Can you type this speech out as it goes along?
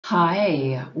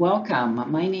Hi,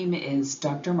 welcome. My name is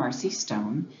Dr. Marcy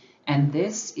Stone, and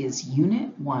this is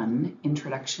Unit 1,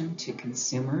 Introduction to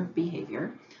Consumer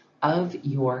Behavior of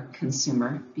your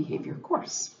Consumer Behavior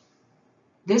course.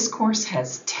 This course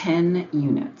has 10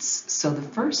 units, so the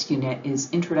first unit is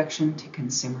Introduction to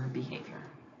Consumer Behavior.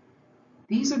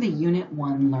 These are the Unit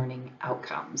 1 learning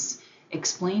outcomes.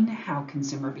 Explain how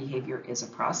consumer behavior is a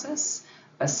process,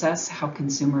 assess how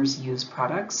consumers use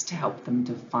products to help them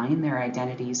define their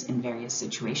identities in various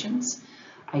situations,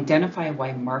 identify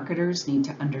why marketers need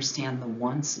to understand the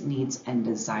wants, needs, and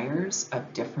desires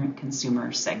of different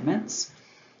consumer segments,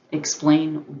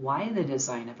 explain why the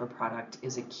design of a product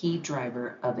is a key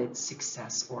driver of its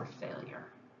success or failure.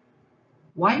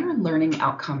 Why are learning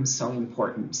outcomes so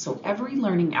important? So every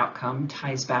learning outcome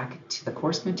ties back to the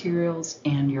course materials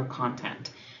and your content.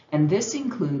 And this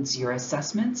includes your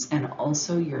assessments and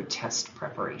also your test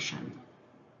preparation.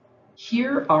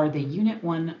 Here are the Unit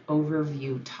 1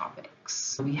 overview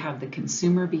topics. We have the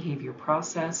consumer behavior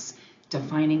process,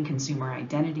 defining consumer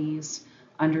identities,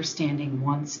 understanding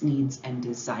wants, needs, and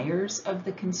desires of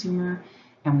the consumer,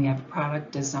 and we have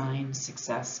product design,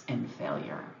 success, and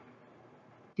failure.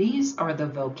 These are the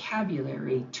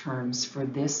vocabulary terms for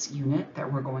this unit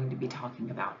that we're going to be talking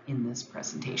about in this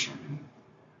presentation.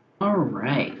 All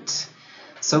right,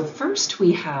 so first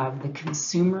we have the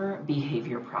consumer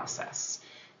behavior process.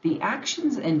 The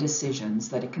actions and decisions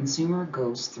that a consumer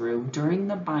goes through during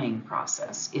the buying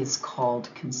process is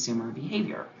called consumer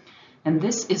behavior, and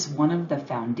this is one of the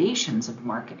foundations of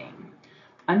marketing.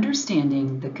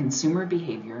 Understanding the consumer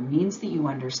behavior means that you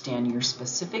understand your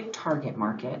specific target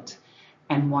market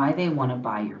and why they want to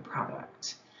buy your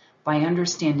product. By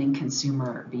understanding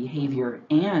consumer behavior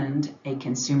and a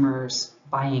consumer's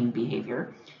buying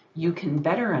behavior, you can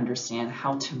better understand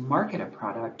how to market a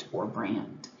product or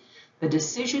brand. The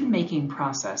decision-making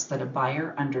process that a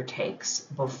buyer undertakes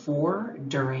before,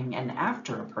 during, and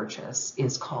after a purchase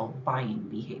is called buying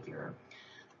behavior.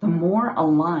 The more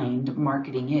aligned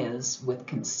marketing is with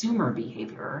consumer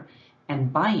behavior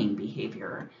and buying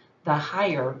behavior, the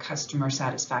higher customer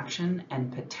satisfaction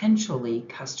and potentially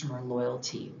customer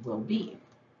loyalty will be.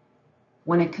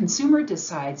 When a consumer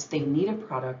decides they need a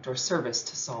product or service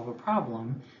to solve a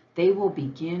problem, they will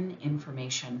begin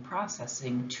information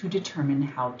processing to determine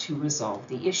how to resolve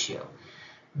the issue.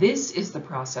 This is the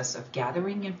process of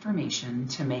gathering information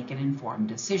to make an informed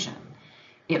decision.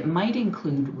 It might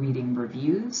include reading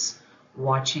reviews,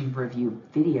 watching review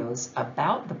videos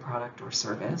about the product or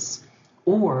service,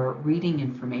 or reading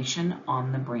information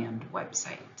on the brand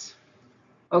website.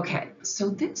 Okay, so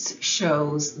this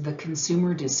shows the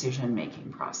consumer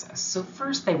decision-making process. So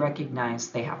first they recognize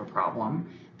they have a problem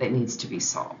that needs to be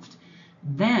solved.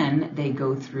 Then they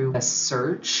go through a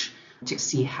search to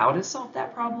see how to solve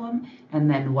that problem and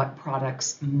then what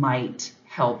products might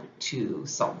help to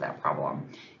solve that problem.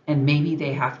 And maybe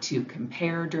they have to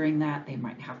compare during that. They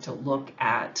might have to look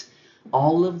at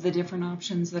all of the different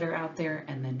options that are out there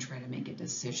and then try to make a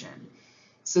decision.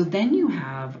 So then you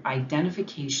have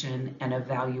identification and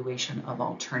evaluation of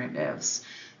alternatives.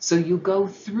 So you go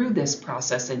through this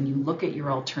process and you look at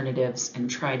your alternatives and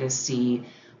try to see,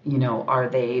 are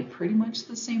they pretty much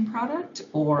the same product,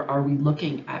 or are we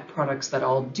looking at products that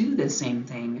all do the same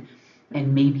thing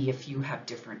and maybe a few have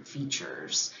different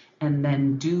features? And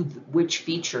then which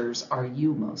features are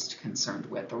you most concerned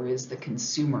with, or is the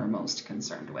consumer most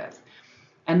concerned with?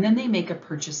 And then they make a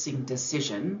purchasing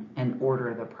decision and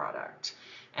order the product.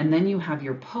 And then you have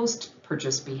your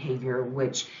post-purchase behavior,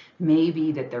 which may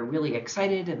be that they're really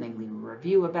excited and they leave a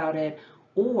review about it,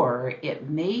 or it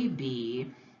may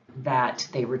be that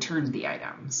they returned the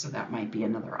item. So that might be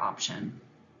another option.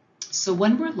 So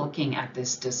when we're looking at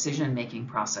this decision-making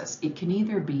process, it can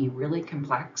either be really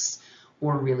complex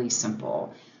or really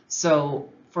simple. So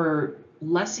for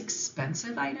less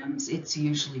expensive items, it's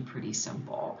usually pretty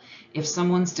simple. If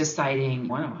someone's deciding,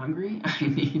 well, I'm hungry, I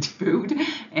need food,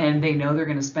 and they know they're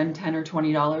going to spend $10 or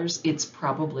 $20, it's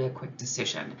probably a quick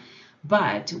decision.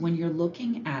 But when you're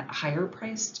looking at higher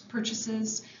priced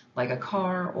purchases, like a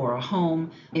car or a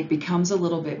home, it becomes a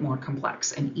little bit more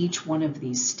complex, and each one of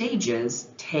these stages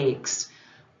takes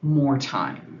more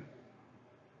time.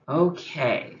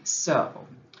 Okay, so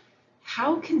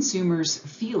how consumers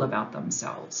feel about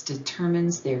themselves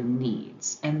determines their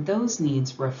needs, and those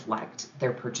needs reflect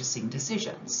their purchasing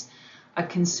decisions. A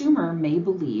consumer may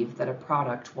believe that a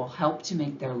product will help to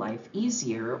make their life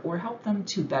easier or help them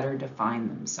to better define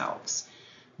themselves.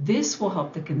 This will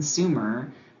help the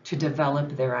consumer to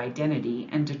develop their identity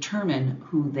and determine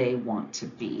who they want to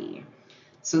be.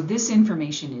 So this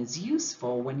information is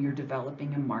useful when you're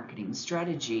developing a marketing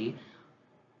strategy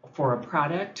for a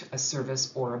product, a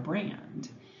service, or a brand.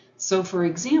 So for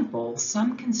example,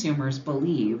 some consumers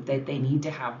believe that they need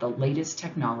to have the latest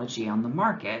technology on the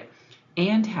market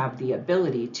and have the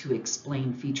ability to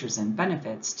explain features and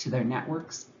benefits to their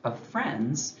networks of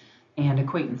friends and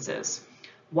acquaintances,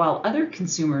 while other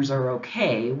consumers are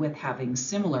okay with having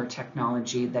similar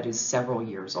technology that is several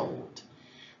years old.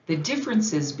 The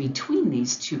differences between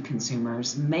these two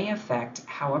consumers may affect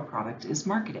how a product is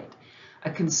marketed.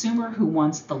 A consumer who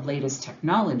wants the latest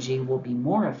technology will be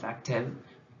more effective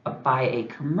by a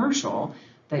commercial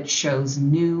that shows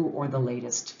new or the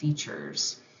latest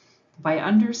features. By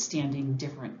understanding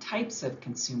different types of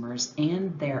consumers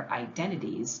and their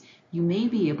identities, you may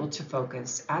be able to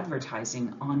focus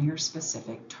advertising on your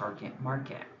specific target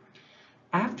market.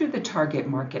 After the target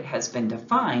market has been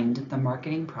defined, the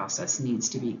marketing process needs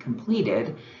to be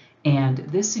completed, and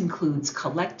this includes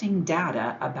collecting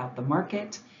data about the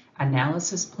market,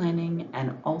 analysis planning,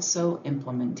 and also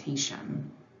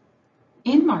implementation.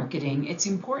 In marketing, it's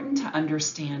important to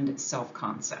understand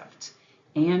self-concept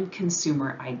and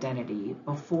consumer identity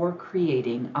before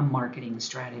creating a marketing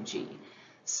strategy.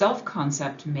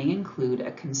 Self-concept may include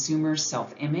a consumer's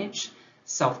self-image,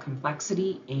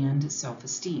 self-complexity, and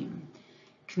self-esteem.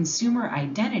 Consumer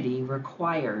identity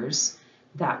requires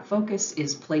that focus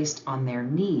is placed on their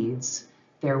needs,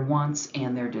 their wants,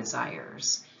 and their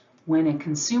desires. When a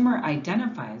consumer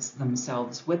identifies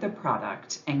themselves with a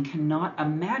product and cannot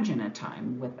imagine a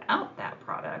time without that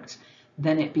product,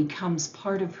 then it becomes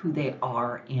part of who they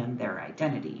are and their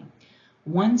identity.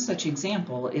 One such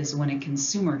example is when a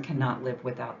consumer cannot live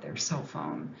without their cell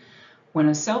phone. When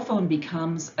a cell phone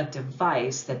becomes a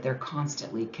device that they're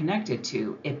constantly connected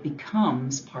to, it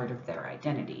becomes part of their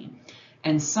identity.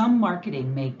 And some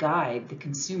marketing may guide the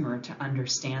consumer to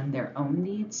understand their own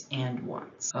needs and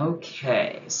wants.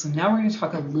 Okay, so now we're going to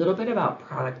talk a little bit about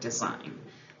product design.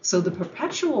 So the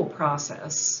perpetual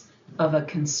process of a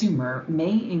consumer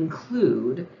may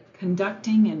include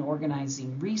conducting and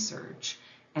organizing research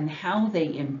and how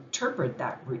they interpret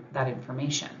that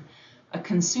information. A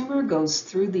consumer goes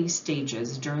through these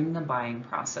stages during the buying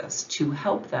process to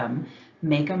help them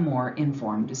make a more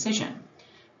informed decision.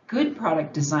 Good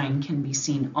product design can be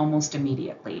seen almost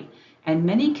immediately, and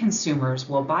many consumers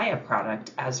will buy a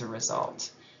product as a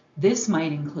result. This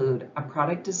might include a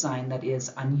product design that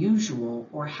is unusual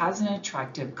or has an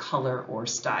attractive color or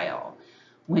style.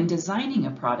 When designing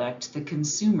a product, the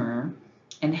consumer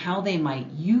and how they might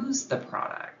use the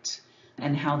product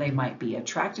and how they might be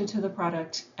attracted to the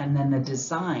product, and then the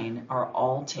design are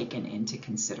all taken into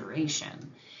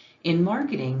consideration. In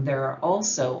marketing, there are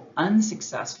also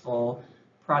unsuccessful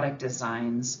product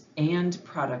designs and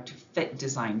product fit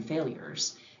design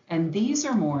failures, and these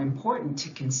are more important to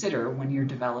consider when you're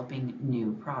developing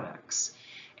new products.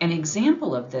 An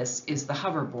example of this is the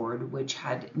hoverboard, which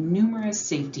had numerous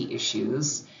safety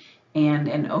issues and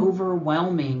an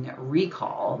overwhelming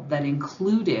recall that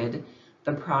included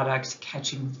the product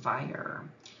catching fire.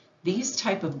 These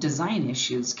type of design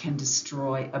issues can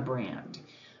destroy a brand.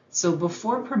 So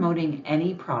before promoting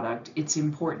any product, it's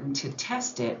important to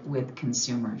test it with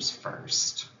consumers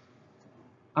first.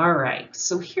 All right,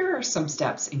 so here are some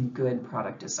steps in good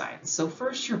product design. So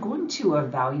first, you're going to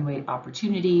evaluate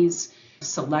opportunities,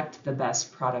 select the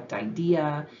best product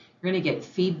idea. You're going to get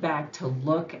feedback to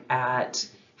look at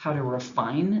how to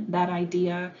refine that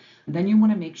idea. Then you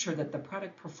want to make sure that the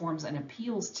product performs and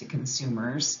appeals to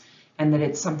consumers and that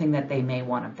it's something that they may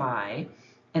want to buy.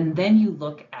 And then you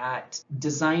look at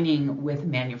designing with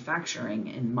manufacturing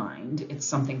in mind. It's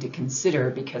something to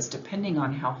consider because depending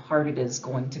on how hard it is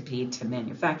going to be to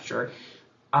manufacture,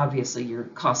 obviously your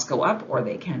costs go up or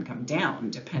they can come down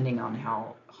depending on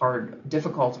how hard,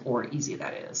 difficult, or easy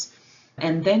that is.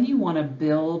 And then you want to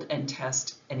build and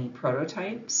test any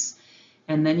prototypes.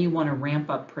 And then you want to ramp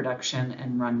up production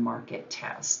and run market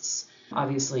tests.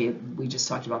 Obviously, we just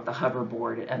talked about the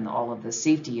hoverboard and all of the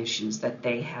safety issues that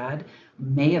they had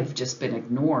may have just been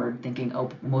ignored, thinking, oh,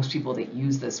 most people that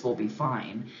use this will be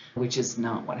fine, which is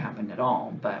not what happened at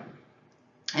all.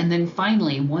 And then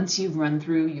finally, once you've run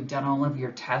through, you've done all of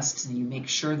your tests and you make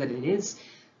sure that it is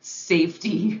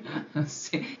safety,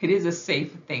 it is a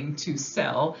safe thing to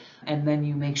sell, and then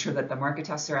you make sure that the market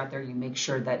tests are out there, you make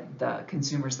sure that the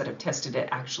consumers that have tested it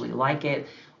actually like it,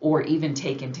 or even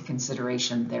take into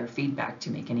consideration their feedback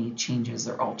to make any changes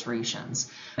or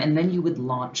alterations. And then you would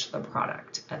launch the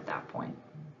product at that point.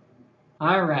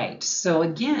 All right, so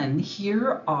again,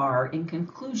 here are, in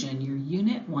conclusion, your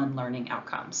Unit 1 learning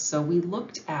outcomes. So we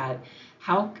looked at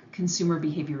how consumer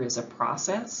behavior is a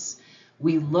process.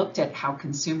 We looked at how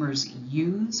consumers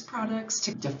use products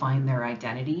to define their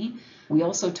identity. We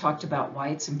also talked about why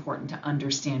it's important to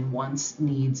understand wants,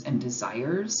 needs, and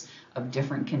desires of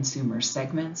different consumer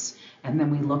segments. And then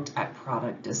we looked at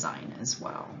product design as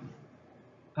well.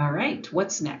 All right,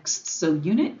 what's next? So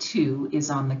Unit 2 is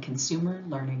on the consumer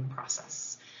learning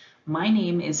process. My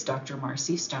name is Dr.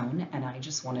 Marcy Stone, and I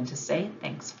just wanted to say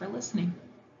thanks for listening.